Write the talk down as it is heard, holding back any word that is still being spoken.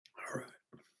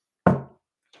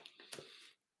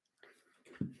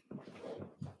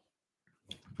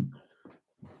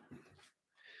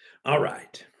All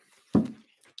right.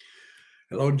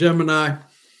 Hello, Gemini.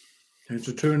 Thanks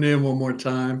for tuning in one more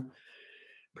time.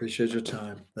 Appreciate your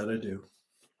time. That I do.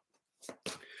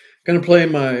 Going to play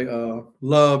my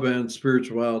love and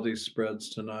spirituality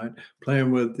spreads tonight. Playing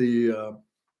with the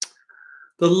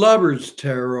Lovers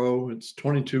Tarot. It's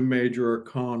 22 major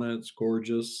arcana. It's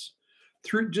gorgeous.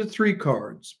 Just three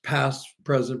cards: past,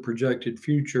 present, projected,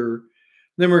 future.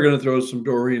 Then we're going to throw some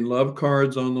Doreen love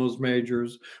cards on those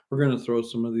majors. We're going to throw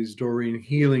some of these Doreen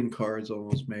healing cards on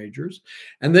those majors.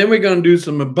 And then we're going to do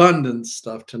some abundance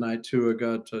stuff tonight, too. I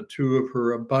got two of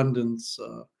her abundance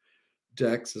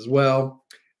decks as well.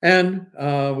 And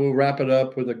we'll wrap it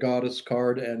up with a goddess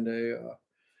card and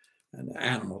an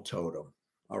animal totem.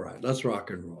 All right, let's rock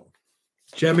and roll.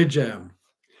 Jemmy Jam.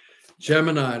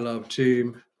 Gemini love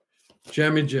team.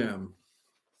 Jemmy Jam.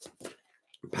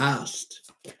 Past.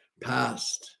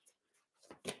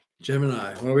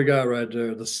 Gemini, what we got right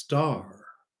there? The star.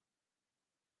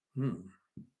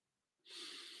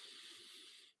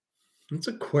 It's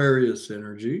Aquarius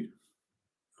energy.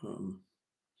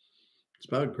 It's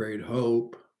about great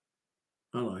hope.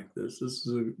 I like this. This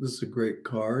is a great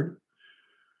card.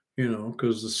 You know,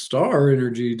 because the star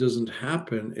energy doesn't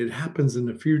happen. It happens in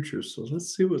the future. So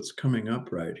let's see what's coming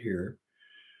up right here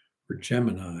for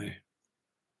Gemini.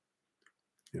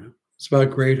 Yeah, it's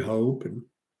about great hope and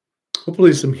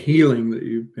hopefully some healing that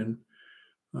you've been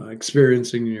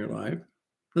experiencing in your life.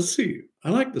 Let's see. I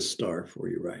like the star for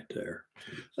you right there.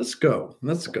 Let's go.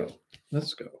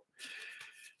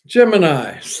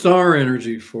 Gemini, star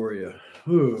energy for you.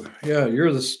 Ooh, yeah,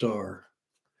 you're the star.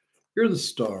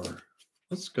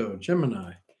 Let's go,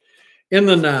 Gemini. In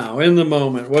the now, in the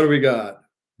moment, what do we got?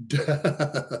 Damn,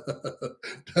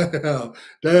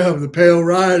 the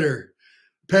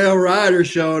pale rider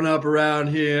showing up around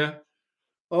here.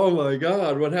 Oh my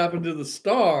God, what happened to the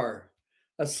star?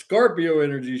 A Scorpio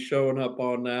energy showing up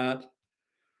on that.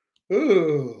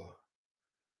 Ooh.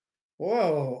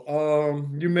 Whoa.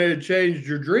 You may have changed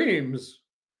your dreams.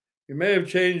 Yeah,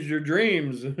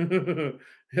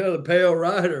 the pale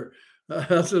rider.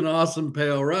 That's an awesome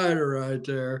pale rider right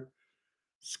there.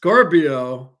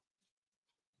 Scorpio.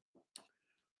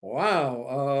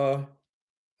 Wow.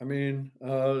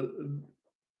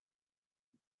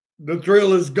 The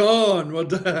thrill is gone. What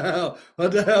the hell?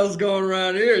 What the hell's going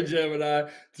around here, Gemini?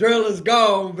 Thrill is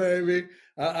gone, baby.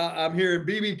 I'm hearing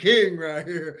BB King right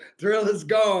here. Thrill is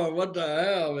gone. What the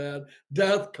hell, man?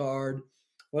 Death card.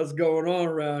 What's going on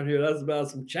around here? That's about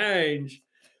some change.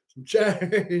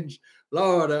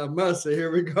 Lord have mercy.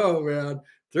 Here we go, man.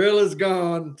 Thrill is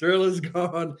gone.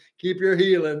 Keep your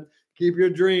healing. Keep your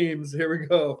dreams. Here we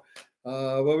go.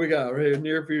 What we got right here?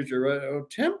 Near future, right? Oh,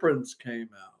 Temperance came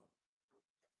out.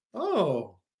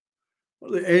 Oh,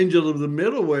 well, the angel of the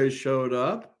middle way showed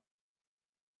up.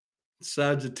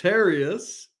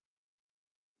 Sagittarius.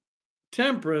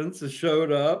 Temperance has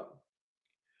showed up.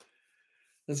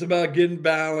 It's about getting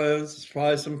balance. It's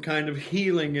probably some kind of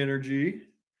healing energy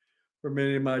for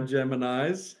many of my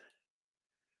Geminis.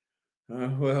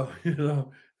 I'll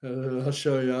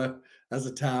show you as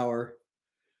a tower.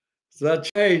 So that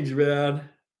changed, man.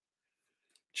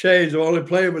 I'm only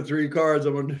playing with three cards.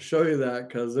 I'm going to show you that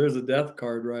because there's a death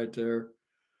card right there.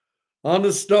 On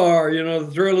the star, the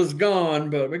thrill is gone,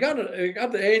 but we got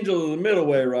the angel of the middle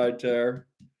way right there.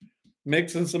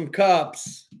 Mixing some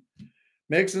cups.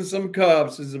 Is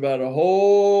about a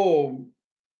whole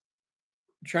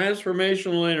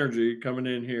transformational energy coming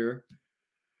in here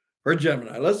for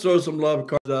Gemini. Let's throw some love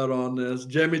cards out on this.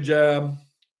 Jemmy Jam.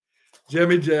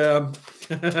 Jemmy Jam.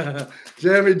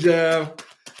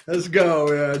 Let's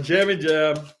go, yeah. Jemmy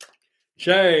Jam.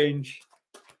 Change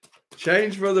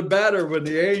for the better when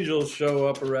the angels show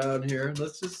up around here.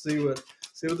 Let's just see what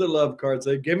the love cards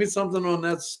say. Give me something on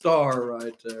that star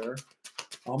right there.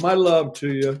 All my love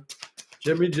to you.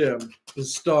 Jemmy Jam, the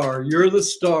star. You're the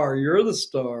star.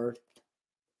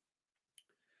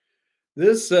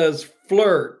 This says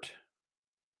flirt.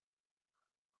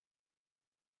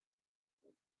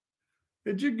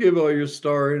 Did you give all your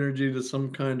star energy to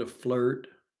some kind of flirt?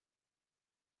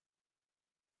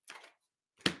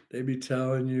 They be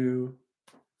telling you,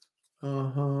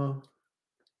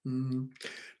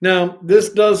 Now, this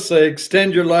does say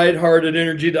extend your lighthearted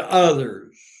energy to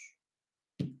others.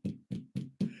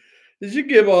 Did you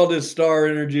give all this star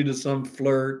energy to some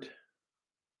flirt?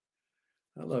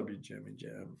 I love you, Jemmy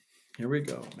Jam. Here we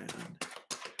go, man.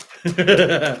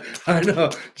 I know.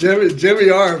 Jimmy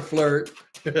are a flirt.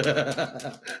 Here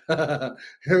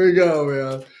we go,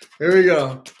 man. Here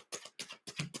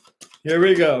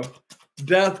we go.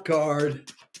 Death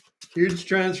card. Huge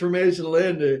transformational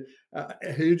ending.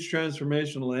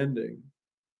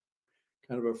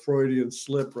 Kind of a Freudian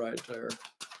slip right there.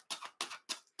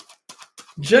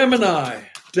 Gemini,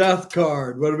 death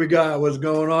card. What do we got? What's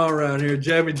going on around here?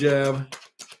 Jammy jam.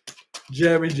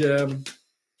 Jammy jam.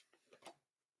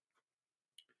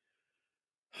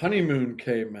 Honeymoon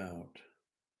came out.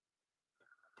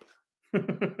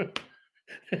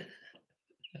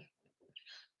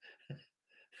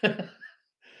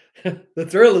 The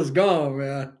thrill is gone,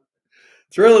 man.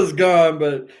 Thrill is gone,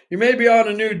 but you may be on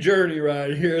a new journey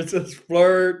right here. It says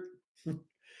flirt.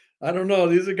 I don't know.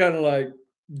 These are kind of like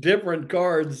different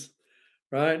cards,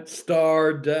 right?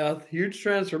 Star, death, huge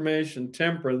transformation,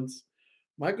 temperance.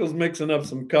 Michael's mixing up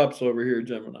some cups over here,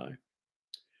 Gemini.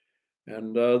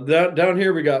 And that down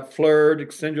here we got flirt,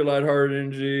 extend your lighthearted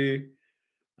energy,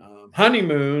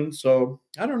 honeymoon. So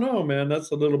I don't know, man.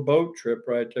 That's a little boat trip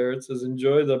right there. It says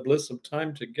enjoy the bliss of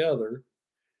time together.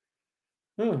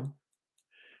 Huh.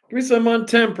 Give me some on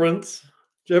temperance,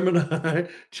 Gemini.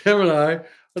 Gemini,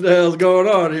 what the hell's going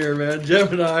on here, man?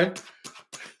 Gemini.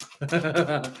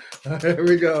 Here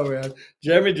we go, man.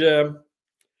 Jammy jam.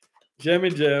 Jammy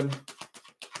jam.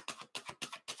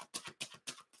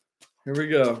 Here we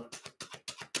go.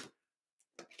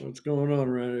 What's going on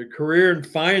right here? Career and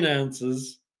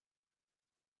finances.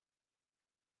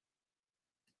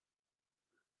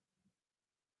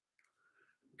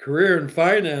 Career and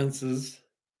finances.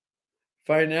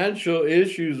 Financial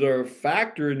issues are a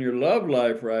factor in your love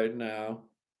life right now.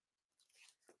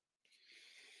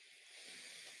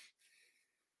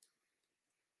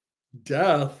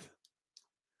 Death.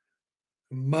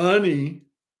 Money.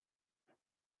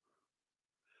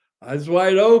 Eyes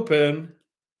wide open.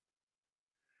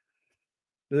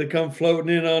 Do they come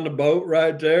floating in on the boat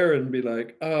right there and be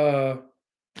like,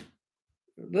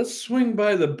 let's swing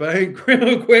by the bank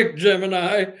real quick,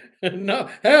 Gemini. No,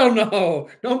 hell no.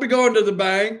 Don't be going to the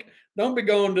bank. Don't be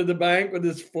going to the bank with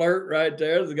this flirt right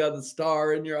there that's got the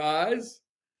star in your eyes.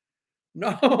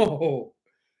 No.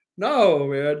 No,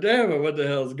 man. Damn it. What the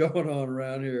hell's going on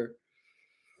around here?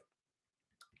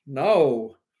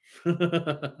 No. Give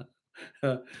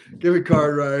me a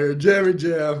card right here. Jammy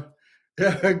jam.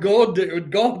 Yeah, gold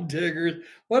diggers.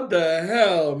 What the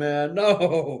hell, man?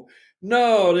 No.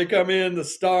 No, they come in, the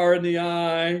star in the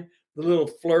eye, the little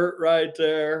flirt right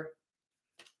there.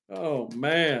 Oh,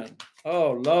 man.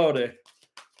 Oh, Lordy.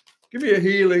 Give me a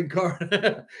healing card.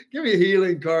 Give me a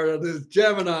healing card on this.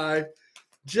 Gemini.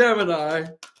 Gemini.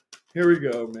 Here we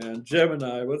go, man.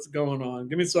 Gemini, what's going on?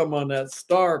 Give me something on that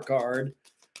star card.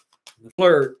 The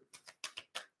flirt.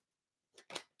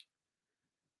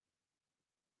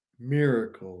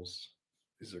 Miracles.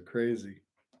 These are crazy.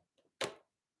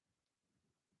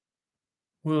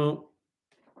 Well,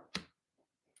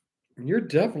 you're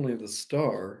definitely the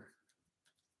star.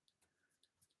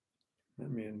 I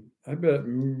mean, I bet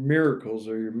miracles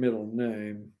are your middle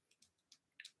name.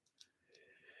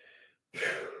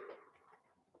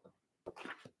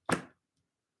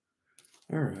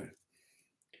 All right.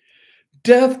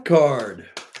 Death card.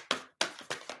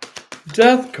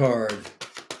 Death card.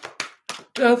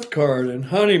 Death card and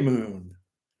honeymoon.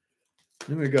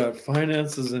 Then we got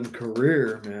finances and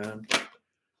career, man.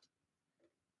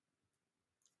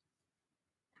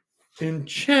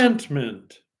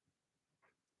 Enchantment.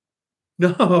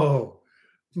 No.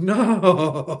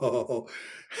 No.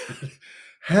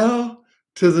 Hell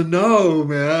to the no,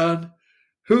 man.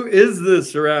 Who is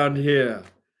this around here?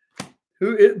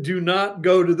 Do not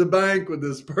go to the bank with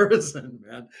this person,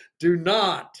 man. Do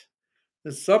not.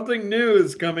 There's something new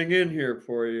is coming in here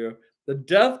for you. The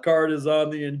death card is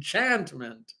on the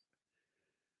enchantment.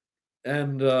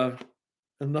 And the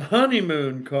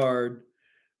honeymoon card.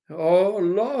 Oh,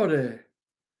 Lordy.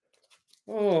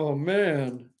 Oh,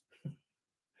 man.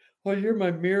 Oh, you're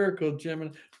my miracle,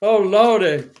 Gemini. Oh,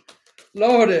 Lordy.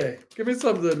 Lordy. Give me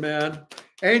something, man.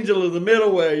 Angel of the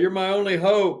middle way. You're my only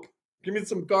hope. Give me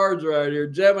some cards right here.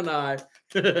 Gemini.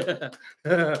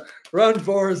 Run,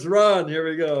 Forrest, run. Here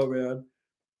we go, man.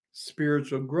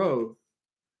 Spiritual growth.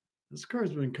 This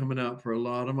card's been coming out for a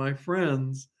lot of my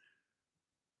friends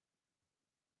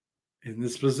in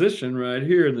this position right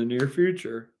here in the near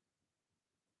future.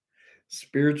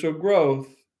 Spiritual growth.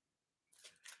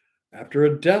 After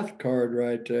a death card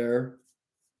right there.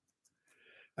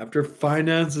 After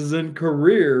finances and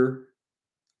career.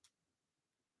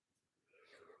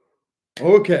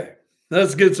 Okay,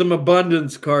 let's get some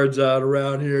abundance cards out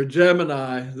around here.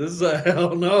 Gemini, this is a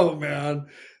hell no, man.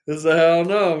 This is a hell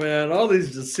no, man. All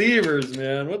these deceivers,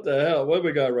 man. What the hell? What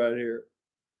we got right here?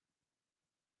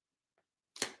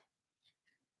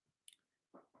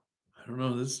 I don't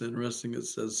know. This is interesting. It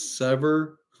says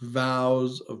sever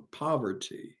vows of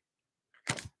poverty.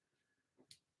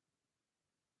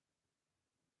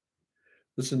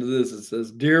 Listen to this. It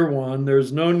says, "Dear one,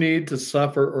 there's no need to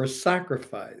suffer or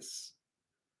sacrifice.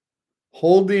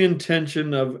 Hold the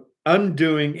intention of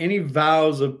undoing any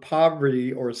vows of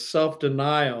poverty or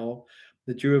self-denial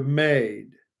that you have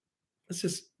made." Let's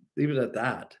just leave it at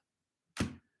that.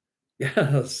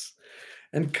 Yes.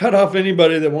 And cut off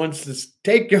anybody that wants to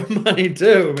take your money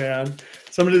too, man.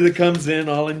 Somebody that comes in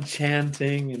all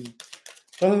enchanting and,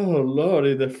 oh,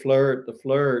 Lordy, the flirt, the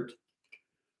flirt.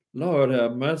 Lord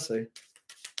have mercy.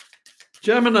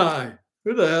 Gemini,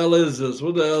 who the hell is this?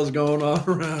 What the hell's going on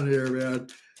around here, man?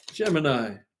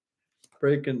 Gemini,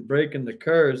 breaking the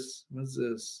curse. What's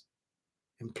this?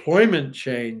 Employment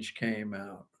change came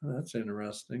out. That's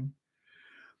interesting.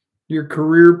 Your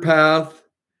career path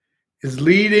is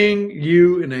leading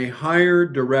you in a higher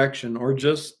direction, or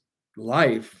just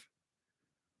life,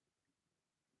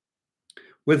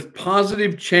 with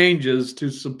positive changes to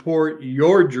support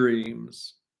your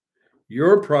dreams,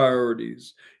 your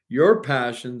priorities, your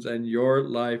passions, and your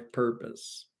life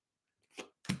purpose.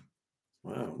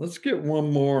 Wow, let's get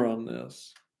one more on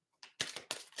this.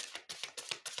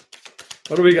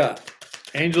 What do we got?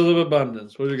 Angel of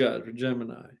Abundance. What do we got for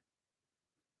Gemini?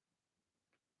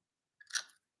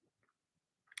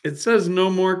 It says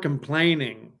no more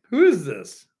complaining. Who is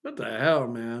this? What the hell,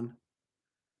 man?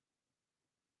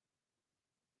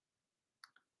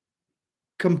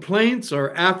 Complaints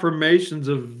are affirmations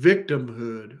of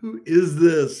victimhood. Who is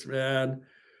this, man?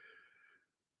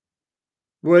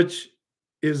 Which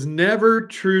is never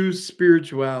true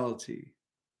spirituality.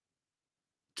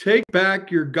 Take back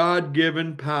your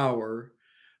God-given power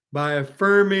by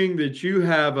affirming that you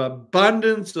have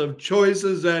abundance of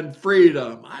choices and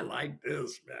freedom. I like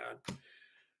this, man.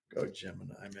 Go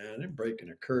Gemini, man. They're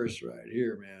breaking a curse right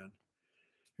here, man.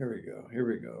 Here we go. Here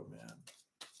we go, man.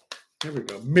 Here we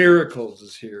go. Miracles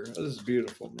is here. This is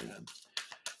beautiful, man.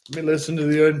 Let me listen to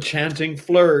the enchanting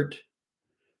flirt.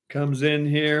 Comes in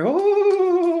here.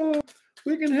 Oh,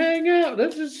 we can hang out.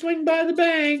 Let's just swing by the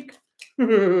bank.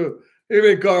 Here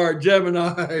we go,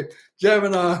 Gemini.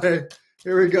 Gemini.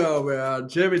 Here we go, man.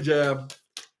 Jimmy Jam.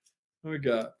 What we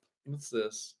got? What's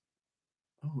this?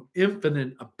 Oh,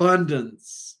 infinite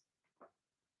abundance.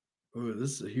 Oh,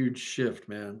 this is a huge shift,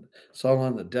 man. It's all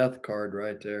on the death card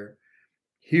right there.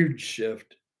 Huge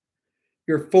shift.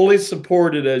 You're fully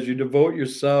supported as you devote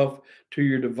yourself to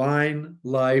your divine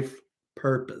life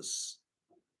purpose.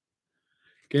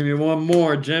 Give me one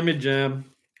more. Jimmy Jam.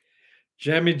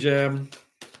 Jimmy Jam.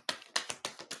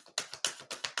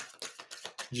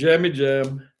 Jimmy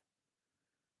Jam.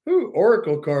 Ooh,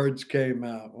 Oracle cards came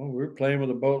out. Oh, we're playing with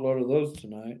a boatload of those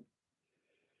tonight.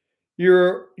 You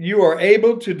are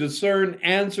able to discern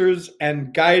answers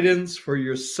and guidance for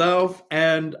yourself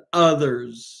and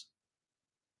others.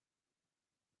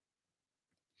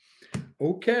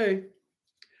 Okay.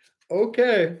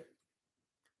 Okay.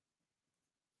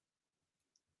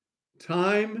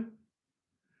 Time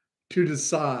to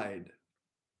decide.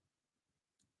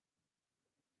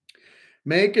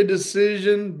 Make a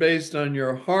decision based on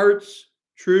your heart's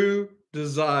true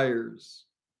desires.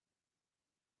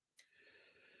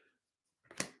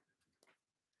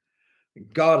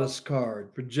 Goddess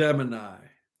card for Gemini.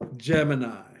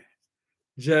 Gemini.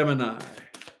 Gemini.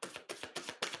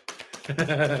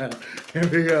 Here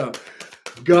we go.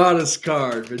 Goddess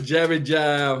card for Jemmy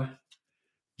Jam.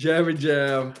 Jemmy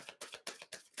Jam.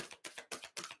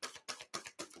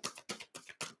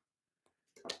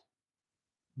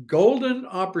 Golden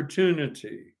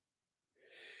opportunity.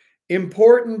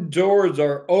 Important doors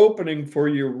are opening for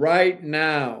you right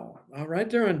now. Right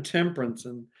there on temperance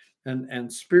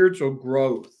and spiritual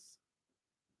growth.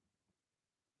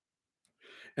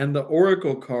 And the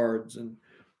oracle cards and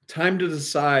time to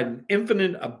decide and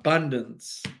infinite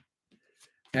abundance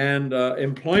and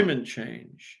employment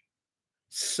change.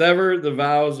 Sever the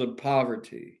vows of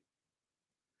poverty.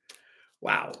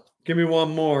 Wow. Give me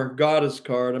one more. Goddess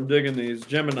card. I'm digging these.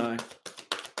 Gemini.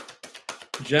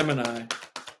 Gemini.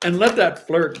 And let that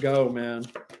flirt go, man.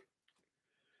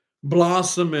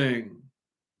 Blossoming.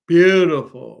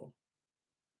 Beautiful.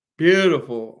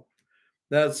 Beautiful.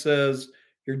 That says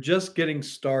you're just getting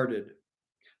started.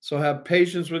 So have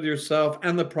patience with yourself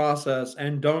and the process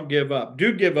and don't give up.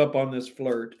 Do give up on this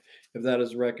flirt if that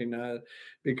is recognized,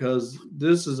 because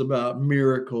this is about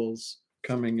miracles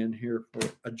coming in here for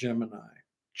a Gemini.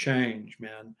 Change,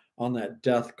 man, on that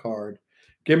death card.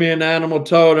 Give me an animal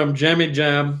totem. Jemmy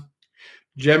Jam.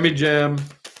 Jemmy Jam.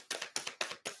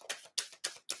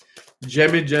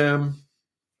 Jemmy Jam.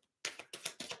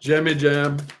 Jemmy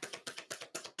Jam.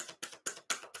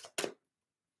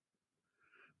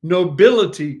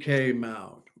 Nobility came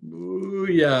out. Ooh,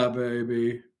 yeah,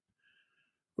 baby.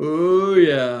 Ooh,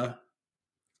 yeah.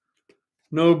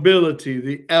 Nobility,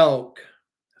 the elk.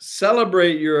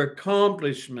 Celebrate your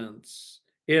accomplishments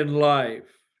in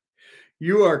life.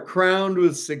 You are crowned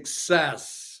with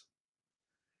success.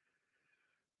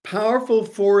 Powerful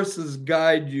forces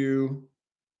guide you.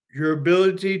 Your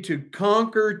ability to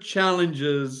conquer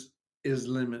challenges is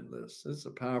limitless. This is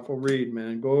a powerful read,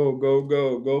 man. Go, go,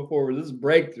 go, go forward. This is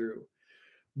breakthrough.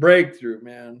 Breakthrough,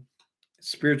 man.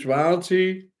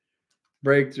 Spirituality,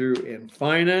 breakthrough in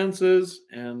finances,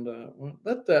 and well,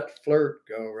 let that flirt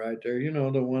go right there. You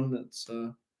know, the one that's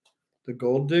the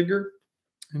gold digger.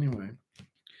 Anyway,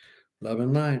 love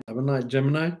and light,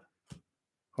 Gemini.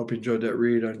 Hope you enjoyed that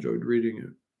read. I enjoyed reading it.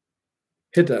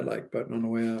 Hit that like button on the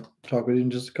way out. Talk with you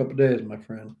in just a couple days, my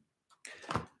friend.